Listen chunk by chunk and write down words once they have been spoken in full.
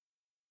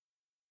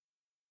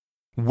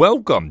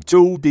Welcome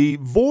to the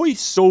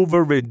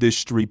Voiceover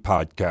Industry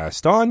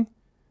Podcast on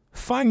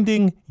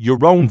finding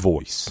your own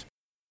voice.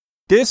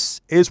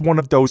 This is one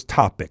of those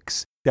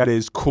topics that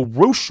is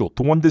crucial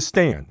to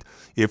understand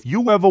if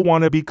you ever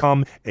want to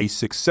become a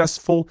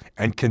successful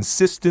and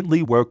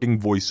consistently working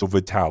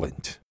voiceover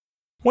talent.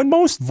 When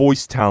most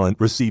voice talent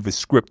receive a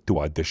script to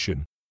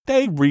audition,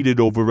 they read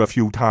it over a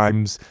few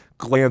times,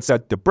 glance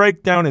at the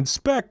breakdown and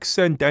specs,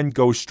 and then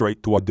go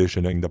straight to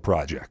auditioning the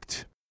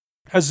project.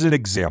 As an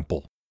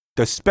example,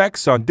 the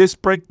specs on this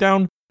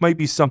breakdown might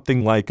be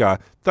something like a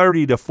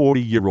 30 to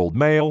 40-year-old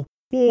male,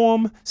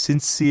 warm,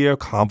 sincere,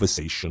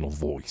 conversational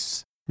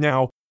voice.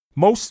 Now,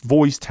 most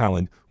voice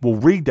talent will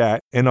read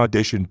that and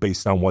audition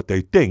based on what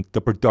they think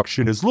the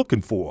production is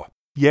looking for.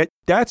 Yet,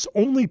 that's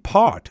only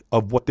part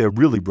of what they're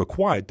really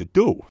required to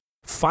do.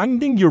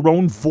 Finding your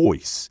own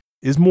voice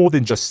is more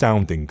than just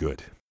sounding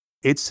good.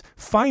 It's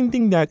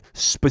finding that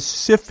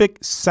specific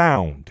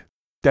sound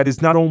that is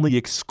not only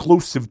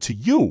exclusive to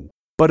you,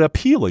 but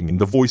appealing in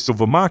the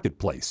voiceover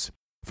marketplace.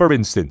 For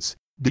instance,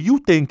 do you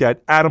think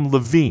that Adam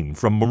Levine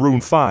from Maroon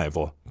 5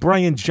 or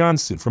Brian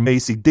Johnson from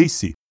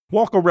AC/DC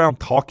walk around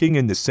talking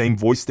in the same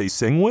voice they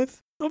sing with?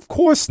 Of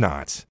course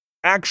not.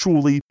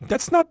 Actually,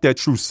 that's not their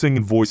true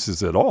singing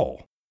voices at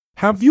all.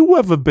 Have you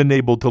ever been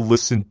able to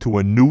listen to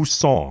a new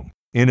song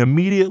and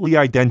immediately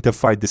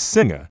identify the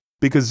singer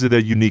because of their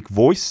unique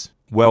voice?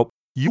 Well,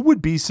 you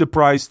would be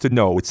surprised to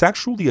know it's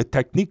actually a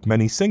technique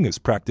many singers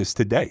practice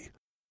today.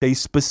 They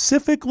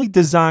specifically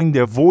design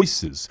their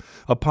voices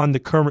upon the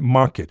current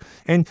market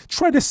and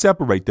try to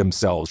separate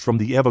themselves from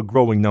the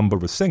ever-growing number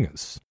of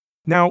singers.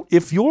 Now,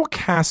 if you're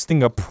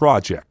casting a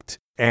project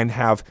and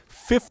have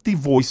 50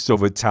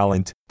 voiceover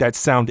talent that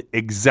sound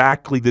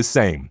exactly the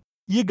same,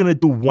 you're going to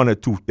do one or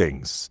two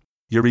things.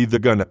 You're either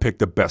going to pick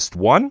the best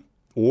one,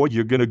 or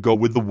you're going to go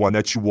with the one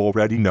that you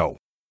already know.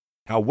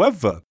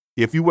 However,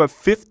 if you have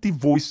 50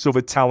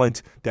 voiceover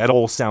talent that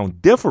all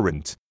sound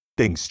different,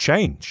 things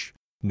change.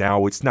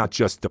 Now, it's not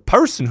just the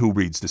person who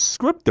reads the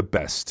script the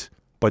best,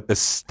 but the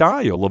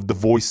style of the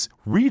voice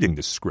reading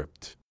the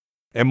script.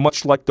 And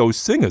much like those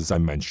singers I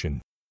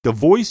mentioned, the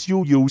voice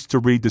you use to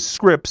read the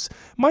scripts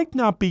might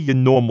not be your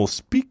normal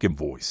speaking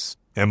voice.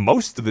 And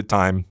most of the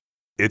time,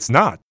 it's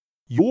not.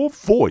 Your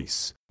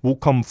voice will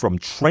come from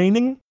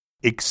training,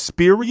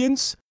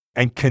 experience,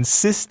 and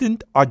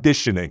consistent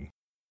auditioning.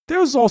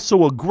 There's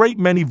also a great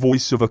many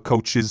voiceover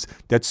coaches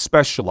that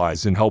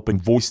specialize in helping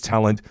voice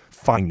talent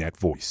find that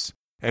voice.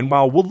 And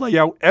while we'll lay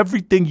out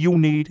everything you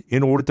need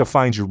in order to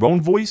find your own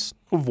voice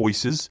or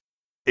voices,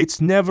 it's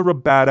never a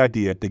bad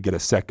idea to get a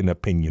second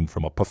opinion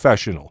from a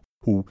professional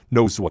who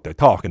knows what they're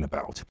talking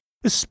about,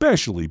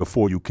 especially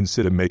before you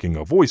consider making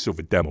a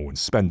voiceover demo and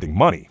spending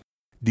money.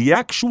 The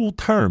actual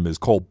term is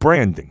called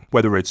branding.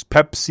 Whether it's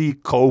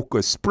Pepsi, Coke,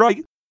 or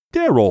Sprite,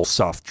 they're all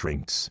soft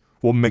drinks.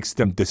 What makes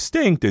them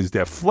distinct is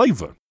their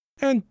flavor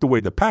and the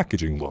way the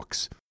packaging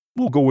looks.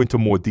 We'll go into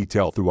more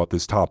detail throughout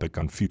this topic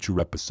on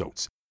future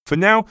episodes. For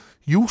now,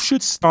 you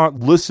should start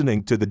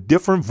listening to the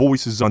different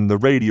voices on the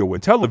radio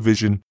and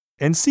television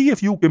and see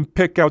if you can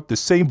pick out the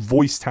same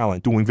voice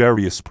talent doing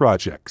various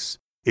projects.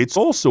 It's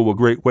also a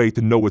great way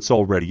to know what's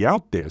already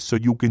out there so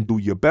you can do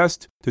your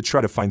best to try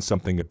to find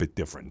something a bit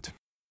different.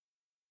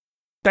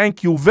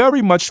 Thank you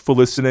very much for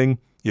listening.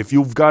 If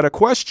you've got a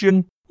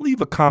question, leave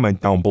a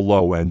comment down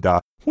below and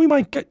we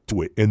might get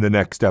to it in the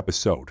next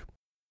episode.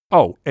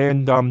 Oh,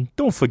 and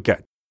don't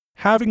forget,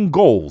 having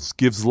goals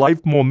gives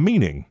life more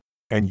meaning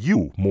and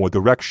you more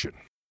direction.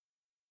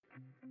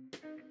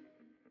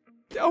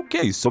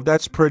 Okay, so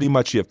that's pretty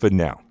much it for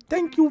now.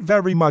 Thank you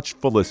very much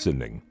for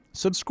listening.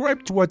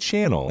 Subscribe to our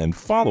channel and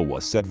follow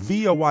us at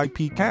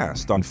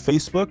VOIPcast on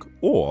Facebook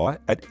or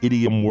at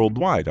Idiom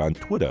Worldwide on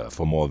Twitter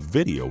for more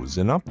videos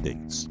and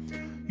updates.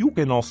 You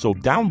can also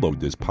download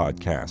this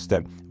podcast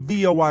at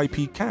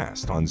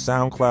VOIPcast on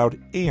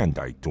SoundCloud and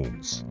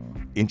iTunes.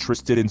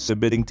 Interested in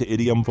submitting to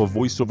Idiom for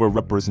voiceover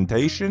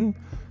representation?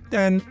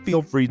 Then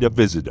feel free to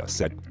visit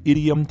us at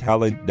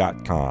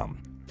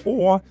idiomtalent.com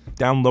or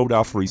download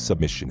our free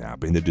submission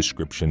app in the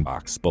description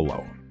box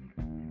below.